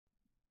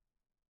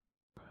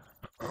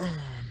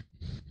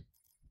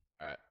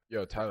Alright.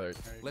 Yo, Tyler.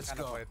 Let's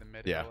go.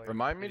 Yeah.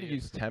 Remind me to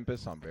use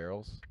Tempest on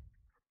barrels.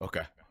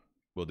 Okay.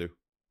 Will do.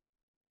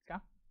 Go.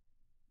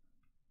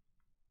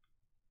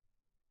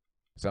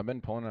 Cause I've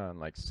been pulling on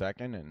like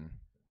second and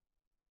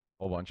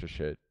a whole bunch of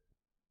shit.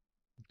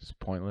 Just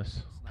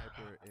pointless.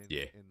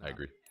 Yeah, I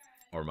agree.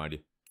 I'll remind you.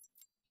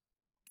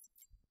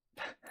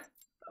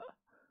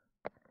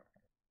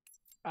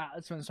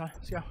 Let's win this one.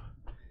 Let's go.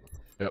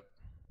 Yep.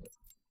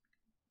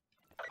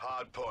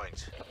 Hard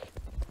point.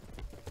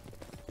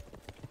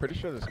 Pretty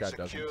sure this guy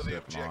doesn't Secure the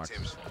sip mocks.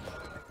 objectives.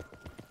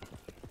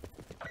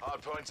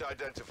 Hard point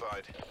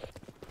identified.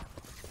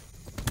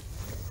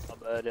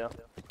 Not bad, yeah.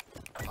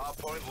 Hard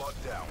point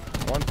locked down.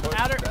 One foot.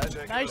 Outer.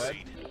 Take Nice. the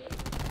lead.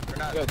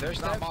 Yo,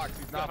 there's not mocks.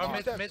 He's not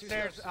mocks.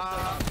 Mid-stairs.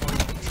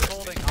 He's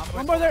holding.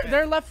 One more there.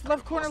 They're left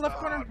corner.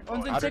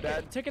 One's in Outer ticket.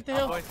 dead. Ticket the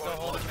hill. Boys still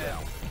holding mid.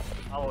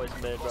 I'm always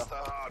mid, bro. Lost the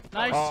hard point.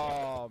 Nice.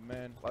 Oh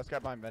man, last guy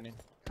behind vending.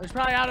 There's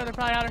probably outer. They're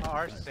probably outer. Oh,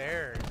 our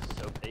stairs.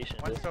 So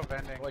patient. One's still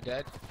vending. Boy,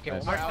 dead. Okay,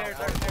 Nice. one Our more stairs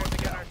out.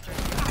 again. Our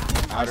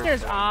stairs.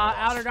 Upstairs.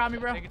 Outer got me,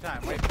 bro. Take your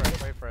time. Wait for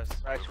us. Wait for us.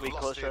 Actually,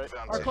 Lost close the right.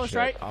 advantage. Or close Shit,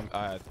 right.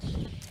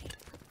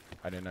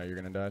 I didn't know you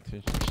were gonna die,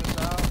 T.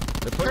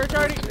 Church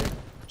already.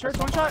 Church That's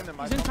one behind shot. them,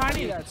 He's in that's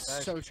tiny. behind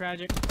That's so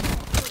tragic.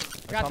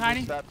 There's Got some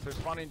tiny. steps. They're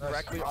spawning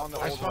directly on the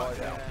old wall.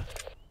 Yeah.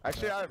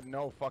 Actually, I have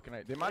no fucking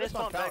idea. They might have Just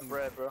on spawned back fountain.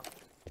 bread, bro.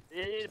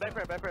 Yeah, back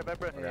bread.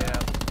 Yeah.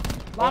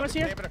 Llama's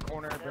here. Came in a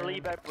corner. Yeah,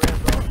 lead Brandon. back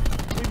bread,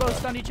 bro. We both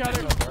stunned each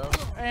other.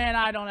 And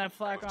I don't have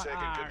flak on. Taking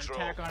control.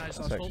 Attack on us.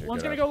 That's actually a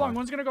One's good gonna ass go long. plan.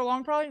 One's gonna go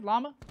long probably.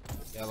 Llama.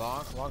 Yeah,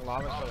 long llama's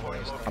Hard for the point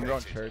waste. located. I'm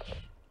going church.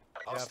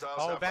 Hostiles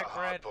Oh, have the back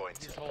hard bread. point.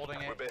 He's holding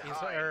We're it. He's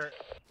behind.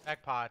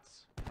 back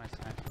pots. Nice.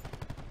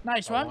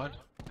 Nice one.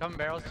 Come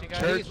barrels, you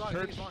guys.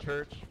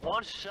 Church.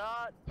 One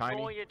shot. Tiny.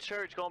 Going at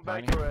church. Going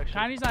back Tiny. direction.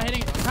 Tiny's not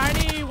hitting it.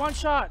 Tiny, one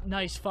shot.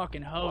 Nice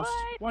fucking host.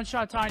 What? One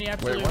shot, Tiny, Wait,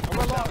 absolutely.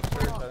 one long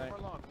church, I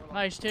think.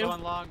 Nice, two.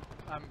 Going long.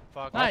 I'm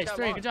fucked. Nice,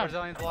 three, good job.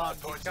 Brazilian's long.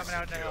 He's coming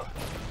out now.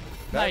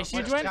 Nice,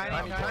 huge win.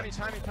 Tiny.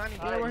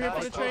 Yeah, we're here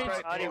for the trade.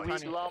 Tiny, weak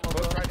Tiny. llama,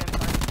 bro.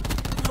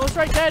 Close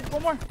right, dead.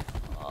 One more.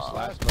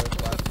 Last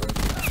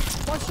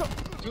burst. One shot.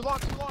 Too long.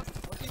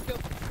 What team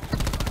killed?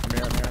 I'm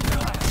here.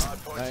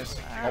 Nice.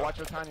 I'll watch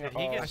your Tiny. Did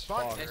he get I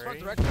spawned fuck,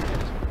 directly.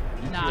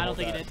 Nah, I don't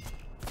think he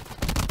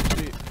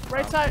did.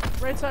 Right side,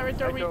 right there,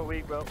 Right weak. door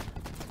weak, bro. It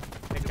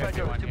could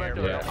be one Two back here,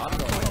 door. Yeah, bro. I'm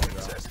going.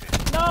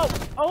 No.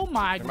 Oh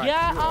my There might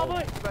god. be Oh, two.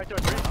 boy. Back door,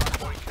 three.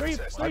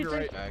 Three.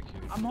 Right.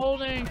 I'm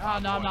holding. Oh,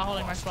 no, I'm not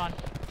holding my spawn.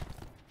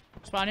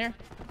 Spawn here?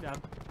 Yeah.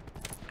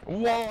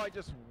 Whoa, I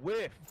just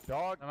whiffed,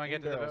 dog. I'm gonna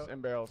get to the boat.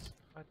 In barrels.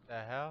 What the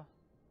hell?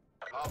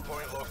 Hard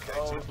point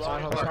located.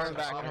 I'm turning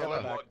back. Hard I'm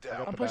point back. locked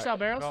down. I'm pushed out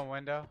barrels. Going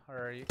window,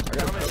 or are you? I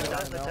got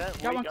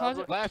Got one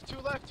closet. Left, two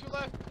left.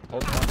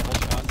 Hold on.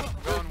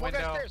 Going One guy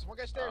window. stairs. One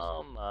guy stairs.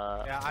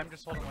 Yeah, I'm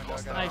just holding window.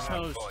 Guys. Nice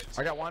host.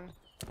 I got one.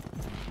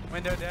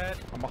 Window dead.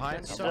 I'm behind.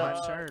 That's I'm so behind.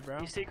 absurd, bro.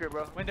 He's secret,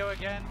 bro. Window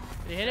again.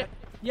 Did he hit it?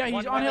 Yeah, he's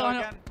One on hill, window on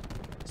hill. again.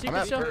 Secret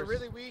at still. first.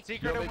 Really weak.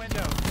 Secret Yo, and they-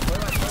 window.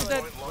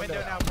 Dead.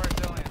 Window now,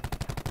 Brazilian.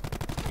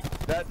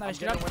 That,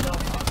 Nice, I'm good getting up. window.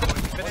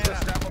 Banana.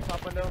 Scramble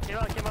top window. Came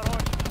out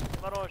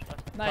orange.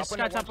 Nice, Top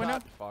sky window, top one window.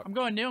 shot. Fuck. I'm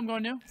going new.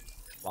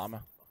 Llama.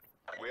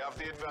 We have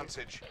the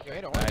advantage. Yo,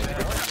 hit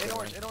Nice.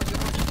 orange.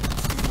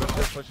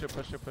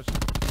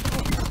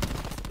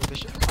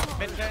 Push it.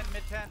 Mid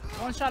 10.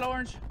 One shot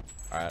orange.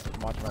 Alright, I'm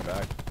watching my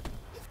back.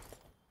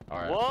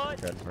 Alright.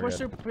 What? Good, we're Push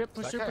good. through,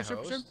 push That through, guy push through.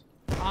 host?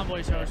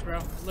 Envoy's host, bro.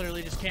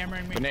 Literally just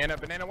cameraing me. Banana,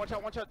 one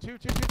shot, two. Yo,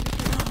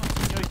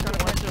 he's trying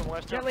to watch him.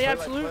 Watch him. Gently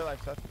absolute. Play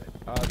life, Seth.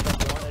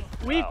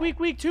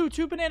 Weak. Two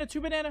banana.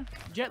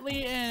 Jet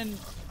Li and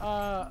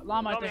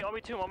Llama, I think. On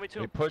me two.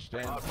 He pushed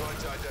in. Hard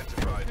point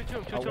identified.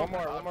 Two. One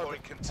more. Hard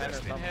point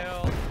contested.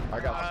 Hill. I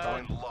got Hard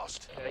stone. point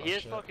lost. Yeah, he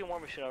has fucking war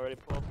machine already.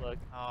 Pull up, like.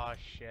 Oh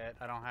shit,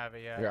 I don't have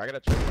it yet. Here, I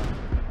gotta check.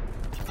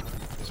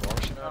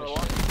 Another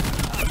one.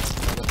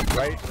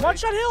 Right. One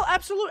shot hill.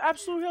 Absolute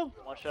hill.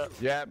 One shot.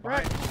 Yeah,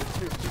 behind.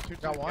 Two.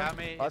 Got one. Got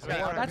me. Last Is it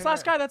guy. one? That's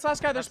last guy. They're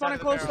Left spawning side of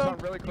the close barrel.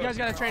 though. Really You guys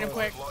gotta trade him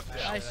quick. Locked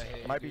down. Nice.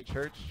 Might be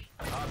church.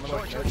 Hard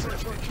point Short.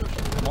 contested.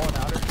 I'm on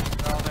outer.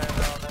 They're all there.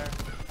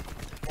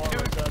 One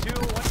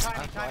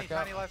tiny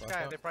Blackout. last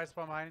guy. They probably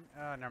spawn mine.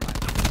 Oh, never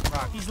mind.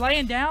 Rock. He's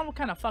laying down. What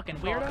kind of fucking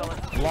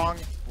weirdo? Long.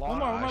 One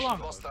more long.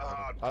 Lost the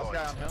hard Last point.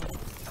 guy on hill.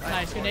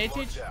 Nice. Grenade Locked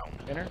teach. down.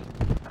 Inner.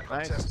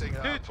 Nice. Contesting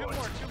Dude, hard two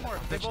point. more.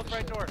 They both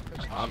right door.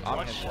 I'm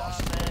One in.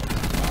 shot, man.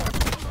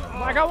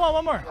 I got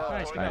one more.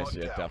 Nice. Nice.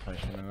 Yeah, definitely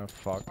shouldn't have.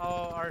 Fuck.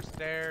 Oh, our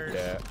stairs.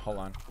 Yeah. Hold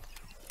on.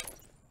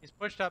 He's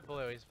pushed up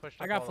blue. He's pushed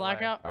up. I got all the flak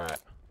way. out. All right.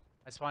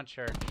 I spawned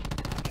church.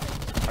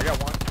 I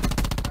got one.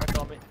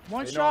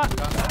 One They know shot.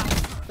 I'm done.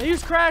 They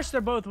use crash. They're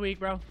both weak,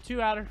 bro.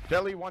 Two outer.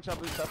 Jelly, one shot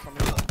blue step from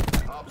here.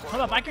 Hard point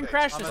Hold up. I can located.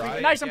 crash this.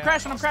 Alright. Nice. I'm Yeah.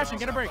 crashing.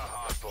 Get a break.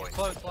 Hard point.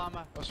 Close,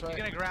 Llama. Close He's right.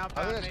 gonna ground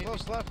Oh, pound there's me.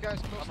 close left, guys.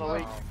 Close I'm a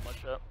weak. left. One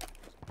shot.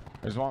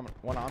 There's one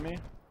on me.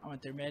 I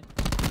went through mid.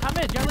 I'm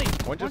mid. Jet Li. One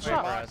One just Wait for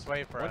shot. us.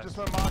 Wait for One us. just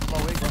went mock.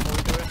 When we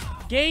do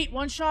it. Gate.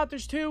 One shot.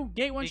 There's two.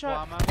 Gate. One Peek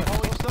shot. Llama.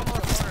 Oh, he's still in the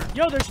corner.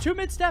 Yo, there's two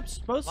mid steps.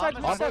 Both sides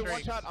Llama's mid on steps.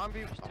 One shot on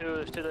view.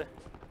 There's two there.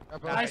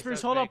 Nice,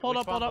 Bruce. Hold up, hold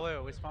up, hold up.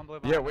 Blue. We spawn blue.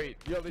 Yeah, wait.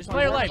 Yo, Just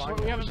play your life.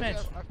 We haven't I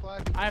finished.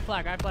 flag. I have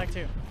flag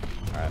too.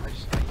 Alright. I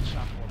just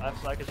shot I have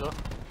flag as well.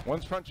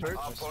 One's front church.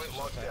 Hardpoint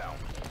locked down.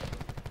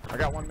 I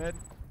got one mid.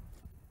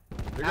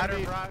 They're gonna Outer,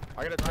 be- Brock.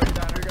 I gotta try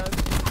down you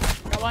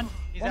guys. Got one.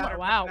 He's One outer,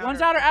 more. Wow. outer,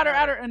 One's outer.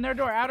 outer in their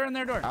door. Outer in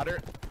their door. Outer.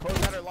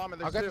 Close outer llama. I'll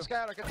There's get two. this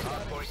guy. I'll get this guy.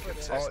 Hardpoint Oh,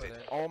 contested.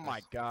 oh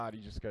my god, he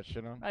just got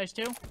shit on. Nice,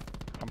 two. I'm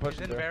He's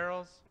pushing in through.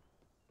 barrels.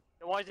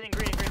 Why is he in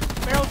green? Green.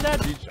 Barrel's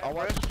dead. Siege, I'll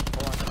watch.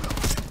 Hold on.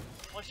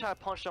 One shot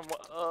punched him.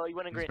 You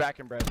went in He's green. back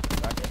in bread.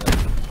 Back in bread.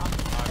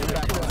 He's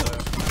back in bread.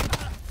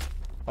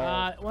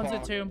 One's a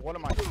fuck. two. What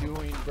am I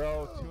doing,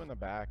 bro? Two in the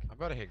back. I'm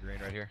about to hit green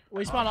right here.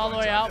 We spawned all the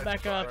way out back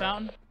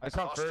fountain. I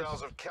saw him Hostiles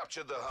first. have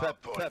captured the Seth,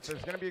 hardpoint.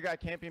 there's gonna be a guy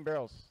camping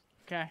barrels.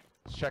 Okay.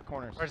 Let's check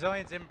corners.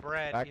 Brazilian's in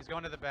bread. Back. He's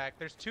going to the back.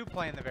 There's two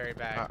playing the very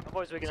back. My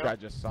boy's waking This guy up.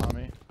 just saw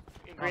me.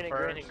 In green, in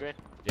green, in green.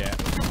 Yeah.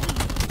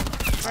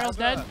 Barrel's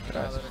dead.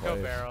 That's Go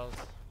close. barrels.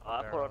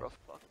 I put out a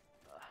fuck.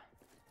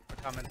 We're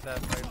coming,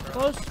 Seth. Right, bro.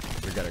 Close.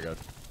 We gotta go.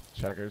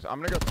 Checkers. I'm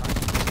gonna go time.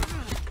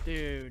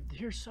 Dude,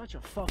 you're such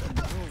a fucking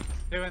noob.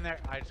 Two in there.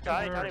 I just Got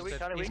got it, got it, He's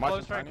got it.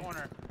 close right Tiny.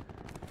 corner.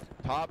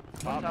 Top.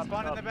 Top.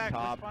 Spawn in the back.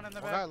 Top. Spawn in the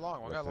One guy back.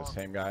 long. One guy That's the long.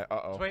 same guy.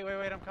 Uh-oh. Wait.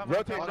 I'm coming.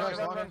 Rotate, I'm rotate,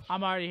 coming. rotate.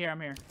 I'm already here. I'm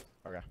here.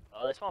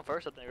 They spawned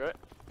first, I think, right?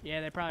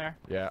 Yeah, they probably are.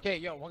 Yeah. Okay,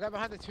 yo, one guy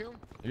behind the tomb.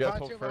 You gotta Behind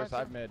pull two, first.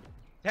 behind I've mid.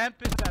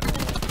 Tempest that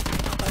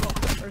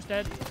hole. First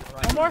dead.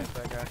 One more.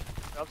 That guy.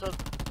 Drops up.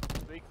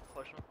 Big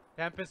question.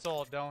 Tempest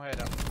old. Don't hit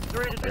him.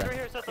 Three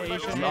here. Set Yeah, the you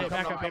should back. hit I'm it.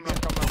 Back coming, up, I'm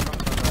back up. coming.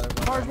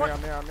 Cars,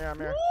 I'm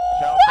here.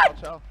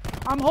 What? Chow.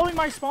 I'm holding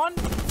my spawn.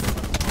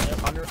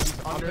 He's under.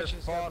 pitching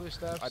this guy Fuck. blue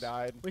steps. I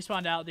died. We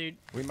spawned out, dude.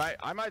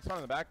 I might spawn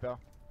in the back though.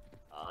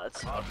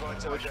 That's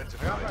Hardpoint Come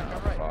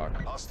identified. right.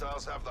 Fuck.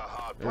 Hostiles have the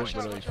There's hardpoint.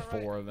 literally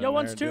four of them. Yo,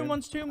 one's there, tomb, dude.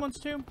 one's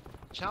tomb.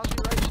 Challenge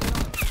you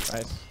right.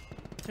 Nice.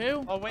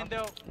 Two. Oh,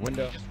 window.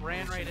 Window. He just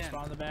ran right in.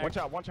 Spawn in the back. One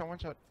shot.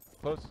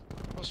 Close.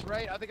 Close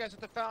right. Other guys at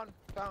the fountain.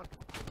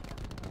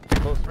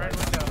 Close. Red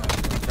window.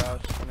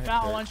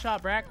 Fountain, one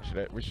shot, Brack.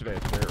 We should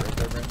have hit dirt right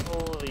there, man.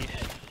 holy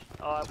shit.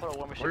 Oh, I put a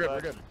war machine We're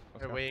back. good.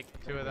 They're weak.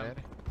 Two of them.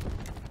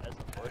 That's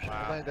unfortunate.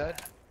 Wow.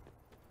 Dead.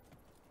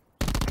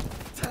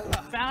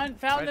 Fountain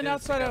Right and dudes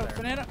outside of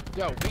together. banana.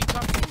 Yo, we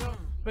top window.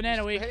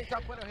 Banana weak. Hitting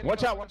top window. hitting One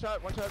top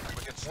shot. We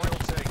can still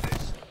take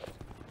this.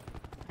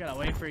 Gotta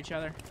wait for each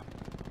other.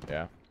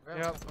 Yeah.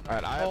 window. Yep.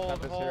 Alright, I have Hold,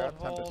 Tempest here. I have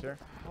Tempest hold. here.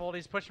 Hold.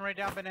 He's pushing right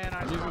down banana.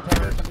 I'm using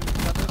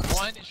Tempest.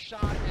 One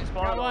shot is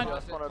Spawn Got it one.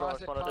 on, spawn it on,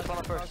 spawn it on. Spawn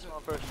it first,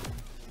 spawn it first.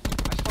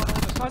 I spawned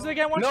on the Pause it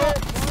again, one No.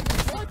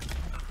 shot.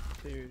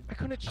 Dude. I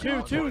couldn't Two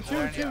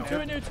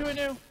and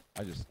new.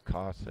 I just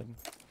costed.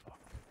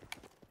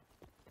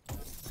 I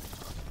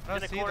In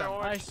don't the see corner, them.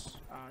 orange. Nice.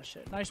 Oh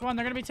shit. Nice one.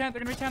 They're gonna be 10.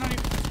 They're gonna be 10 on you.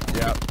 Yep.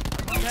 Dead.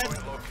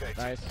 Hardpoint located.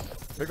 Nice.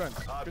 Big one.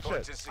 Good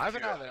Hardpoint shit. is I have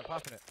an secure. outlet. I'm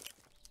popping it.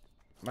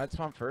 Might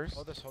spawn first.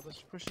 Hold this.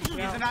 Push these He's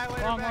down.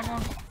 annihilator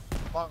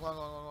Long.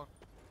 Long.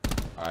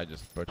 I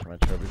just butchered my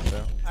trophy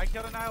though. I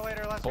killed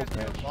annihilator last Hold guy.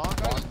 man. Long,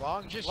 guys.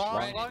 Long. Just Long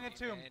right. and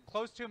tomb.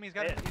 Close tomb. He's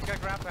got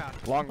ground pound.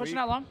 Long Pushing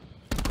weak. out long.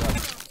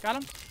 Got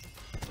him.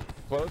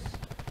 Close.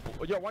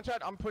 Yo, one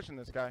shot. I'm pushing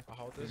this guy. I'll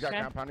hold He's this. got Okay.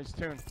 ground pound. He's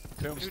tomb.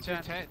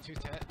 210.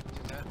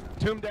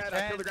 Tomb dead. I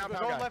And killed the ground go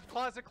pound guy. left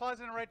closet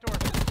and right door.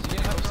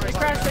 They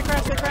crashed.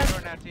 Right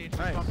door now, T.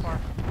 Nice. Come far.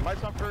 Might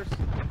spawn first.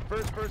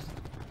 First.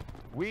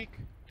 Weak.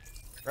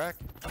 Crack.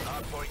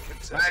 Hardpoint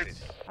contested.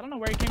 Nice. I don't know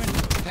where he came in.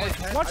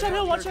 Watch that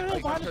hill.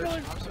 Behind the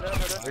pillar.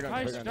 Big one,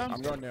 Nice, big one. jump.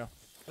 I'm going new.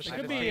 They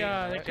could be.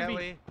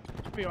 They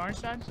could be orange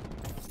side.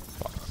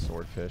 Fucking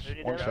swordfish. Dude,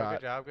 you One did it. shot.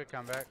 Good job. Good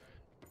comeback.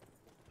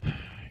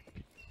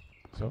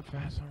 So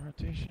fast on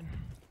rotation.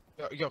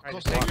 Yo, Alright,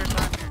 close. just take your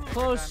time here.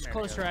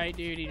 Close right,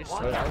 dude. He just.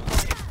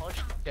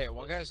 Okay,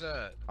 one guy's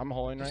I'm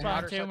holding right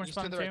Spawn now. two, we're to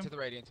spawn the two. right, to the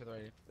right.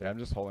 Yeah, I'm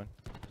just holding.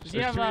 Does he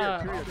have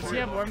Does he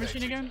have war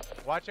machine again?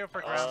 Watch out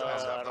for ground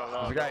Hostiles pound. have the I don't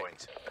know. There's a guy.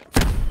 hardpoint.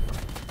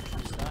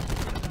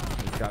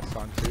 He's got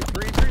stun too.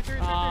 Three.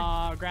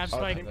 Grab Oh,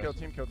 spike. team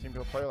kill.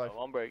 Play your life.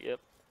 One break, yep.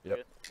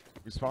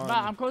 We spawn.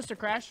 I'm close to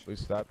crash. Blue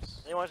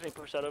steps. He wants me to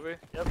push that over here.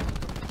 Yep.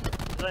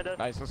 Dead.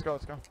 Nice, let's go.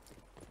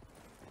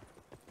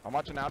 I'm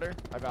watching outer.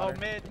 I've Oh, outer.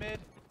 mid.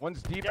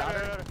 One's deep Yeah,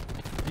 outer.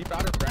 Deep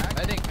outer crack.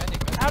 Bending.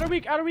 Outer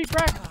weak,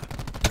 Brack.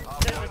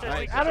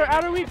 Nice.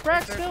 Outer weak,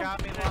 Brack They're still.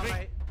 got me now,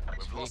 mate.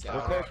 We've lost We're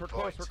our We're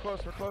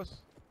hardpoint.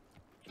 close.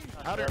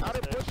 Outer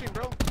pushing,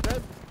 bro.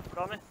 Dead.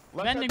 Got me.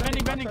 Left Bending.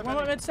 side bending. One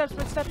more mid steps. Oh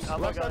my Left side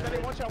god.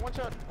 bending. One shot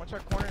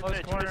corner. Close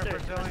corner, Two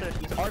Brazilian.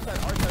 stairs. Our side.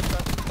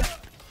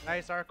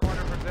 Nice, our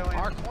corner, Brazilian.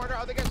 Our corner,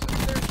 other guys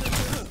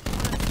upstairs.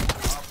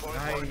 Hardpoint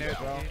Nice, locked down.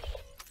 bro.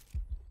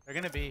 They're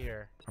gonna be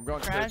here. I'm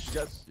going Crash.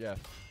 straight. Yes. Yeah.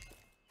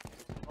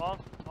 Long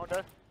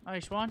dead.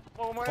 Nice one.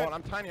 One more. Hold on,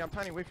 I'm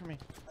tiny. Wait for me.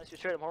 Nice, you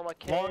straight. I'm holding my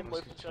cam.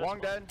 Wait for the Long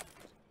dead.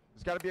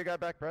 There's gotta be a guy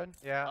back, Brad.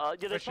 Yeah. Yeah,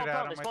 they push spawn it out.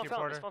 found. I'm They with you, spawn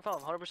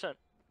Porter. 100%.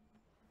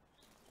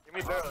 Give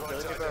me barrels, bro.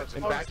 Give me barrels.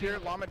 And back here,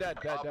 llama dead.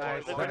 Nice.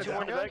 There's Nice. two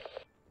more in the back.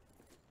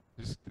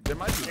 There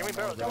might be Give me one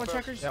barrels. more, One bro.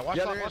 checkers. Yeah, watch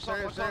Yeah, out, there watch is. out.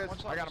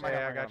 I got him.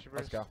 Yeah, I got you,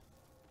 Let's Bruce. go.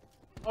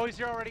 Oh, he's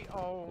here already.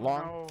 Oh,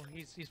 Long. no.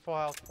 He's full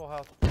health.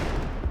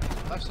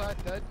 Left side,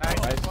 dead. Nice.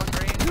 Nice. One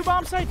green. Two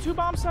bomb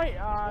site.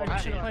 I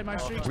should have played my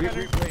streaks Wait,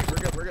 better.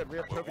 we're good. We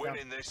have We're trophy down.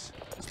 winning this.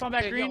 Spawn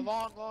back Yo, green.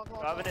 long.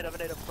 I have a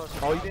nade up close.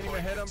 Oh, you didn't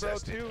even hit him, bro.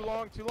 Too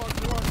long.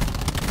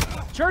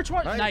 Church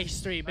one. Nice. Nice.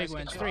 3 big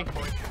wins. 3.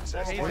 Hardpoint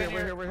contested. We're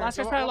here. Last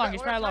guy's probably long.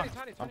 He's probably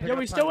long. Yo,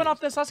 we still went off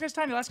this. Last guy's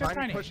tiny.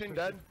 Tiny pushing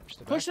dead.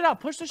 Push it out.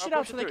 Push the shit I'll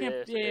out push so it they through,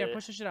 can't. yeah, Yeah, yeah.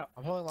 push the shit out.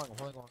 I'm holding long.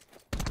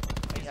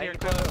 He's Yeah, here. you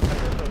Close.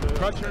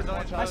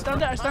 Crutchers,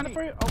 I stunned it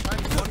for you. Oh,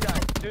 one guy.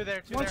 Two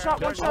there. One shot.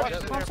 Bomb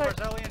site.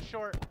 Brazilian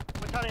short.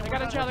 I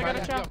got a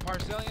child.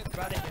 Barzillion,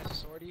 got it. He has a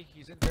sortie.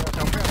 He's in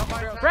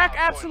there. Brack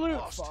absolute.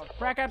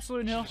 Brack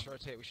absolute nil. We should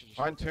rotate.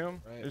 On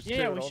tomb. Right. There's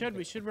Yeah, two we at should. all.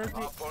 We should rotate.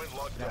 Hardpoint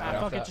locked down. Ah,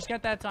 fuck it. that. Just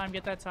get that time.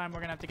 We're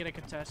gonna have to get a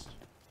contest.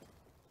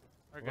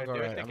 We're I'm good. gonna Do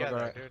go it right, I'm gonna go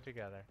together. right. Do it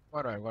together.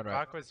 One right.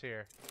 Rock was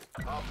here.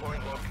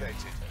 Hardpoint located.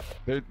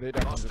 They definitely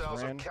just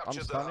Hostiles have ran. I'm captured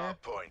the stunned here.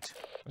 hardpoint.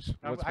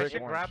 Let's I break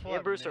should one. grapple Yeah,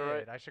 up Bruce, mid.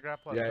 alright. I should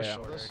grapple up Yeah, mid. yeah.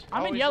 short.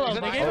 I'm in he's yellow. in They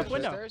the gave ice. up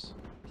window. It's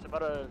about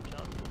to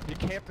jump. He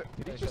camped.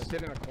 Did he just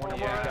sit in a corner?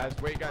 Yeah.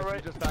 Wait, guys.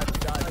 Alright. He just died. He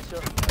died. Nice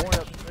job. Or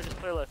just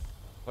clear left.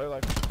 Play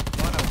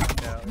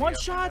life. One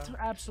shot.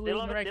 Absolute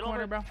in the right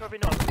corner, bro. Trophy,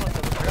 no.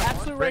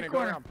 Absolute right Brandon, go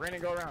corner. around.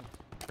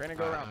 Brandon,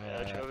 go around.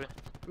 Yeah, trophy.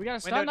 We got a Window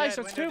stun. Nice.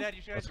 dead, That's window 2. dead.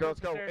 You guys Let's go go.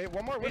 upstairs. Hey,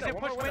 one more He's window. in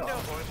push window.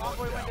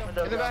 Halfway window.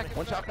 Window. In the back.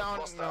 One shot down.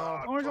 Lost the No.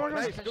 hardpoint. Orange.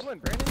 Nice. Good one,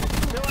 Brandon.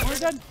 Orange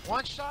dead.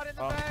 One shot in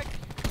the back.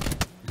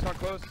 He's not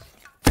close.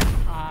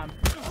 Dead.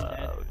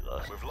 We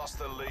lost. We've lost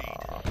the lead.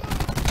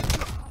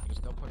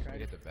 There's no point trying to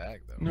get the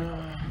bag though.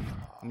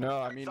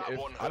 No, I mean, That if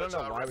one I don't hurts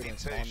know our why we didn't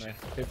spawn there.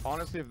 If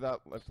honestly,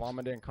 if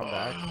Llama didn't come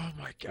back,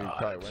 we'd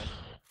probably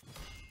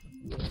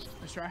win.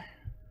 Let's try.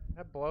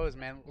 That blows,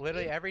 man.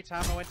 Literally every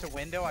time I went to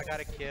window, I got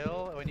a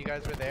kill when you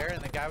guys were there,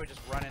 and the guy would just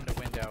run into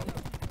window.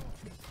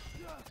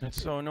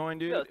 It's so annoying,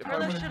 dude. Yo, If turn I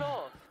that would've- shit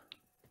off.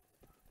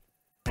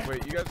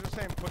 Wait, you guys were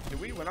saying, did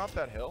we win off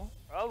that hill?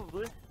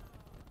 Probably.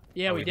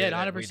 Yeah, Oh, we we did. did it.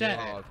 100%.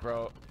 Oh,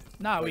 bro.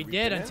 No, Wait, we we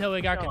did didn't? until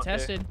we got No,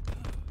 contested.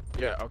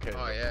 Yeah, okay.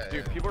 Oh, yeah,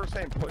 Dude, yeah. people were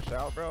saying push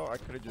out, bro. I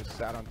could have just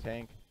sat on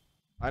tank.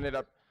 I ended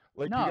up,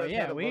 like, No, you guys yeah,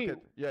 had to we- look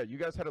at, you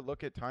guys had to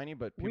look at Tiny,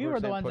 but people We were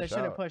the saying ones that push should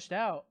have out. pushed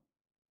out.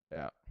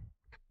 Yeah,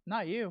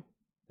 Not you.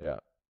 yeah.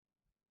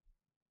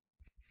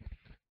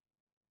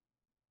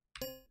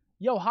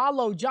 Yo,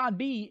 Hollow, John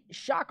B,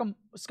 Shockham,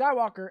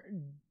 Skywalker,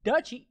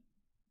 Dutchy,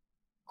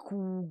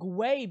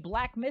 Gway,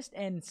 Black Mist,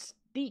 and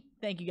Steep.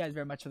 Thank you guys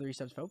very much for the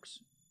resubs, folks.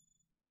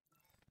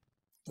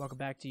 Welcome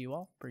back to you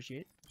all.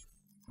 Appreciate it.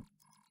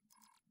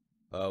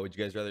 Would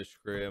you guys rather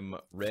scrim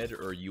red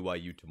or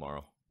UIU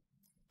tomorrow?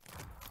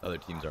 Other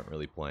teams aren't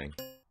really playing.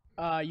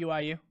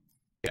 UIU.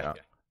 Yeah.